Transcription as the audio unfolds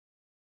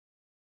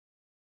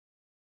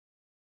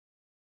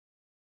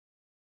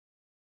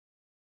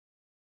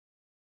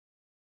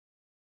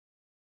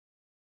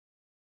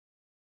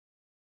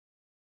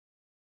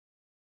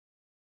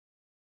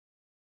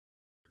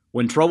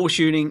When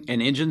troubleshooting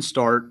an engine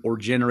start or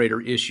generator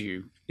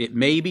issue, it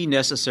may be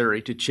necessary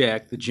to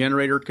check the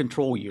Generator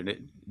Control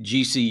Unit,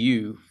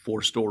 GCU,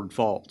 for stored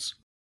faults.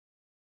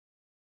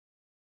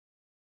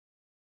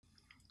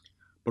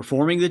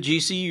 Performing the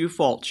GCU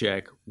fault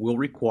check will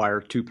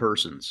require two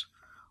persons.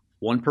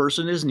 One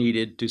person is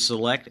needed to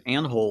select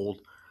and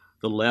hold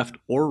the left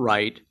or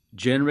right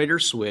generator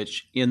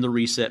switch in the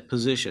reset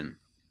position,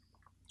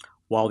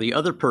 while the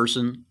other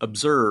person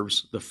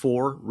observes the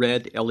 4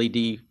 red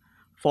LED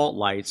fault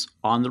lights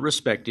on the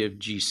respective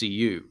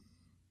GCU.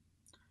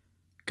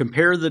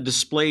 Compare the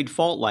displayed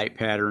fault light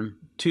pattern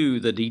to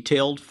the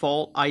detailed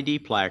fault ID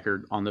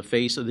placard on the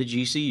face of the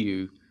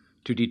GCU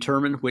to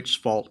determine which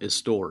fault is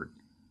stored.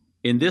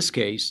 In this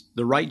case,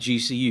 the right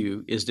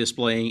GCU is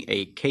displaying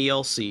a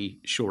KLC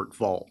short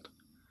fault.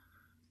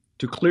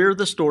 To clear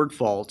the stored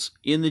faults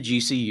in the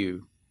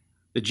GCU,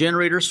 the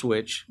generator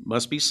switch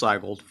must be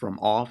cycled from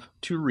off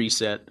to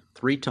reset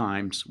 3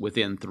 times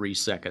within 3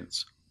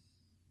 seconds.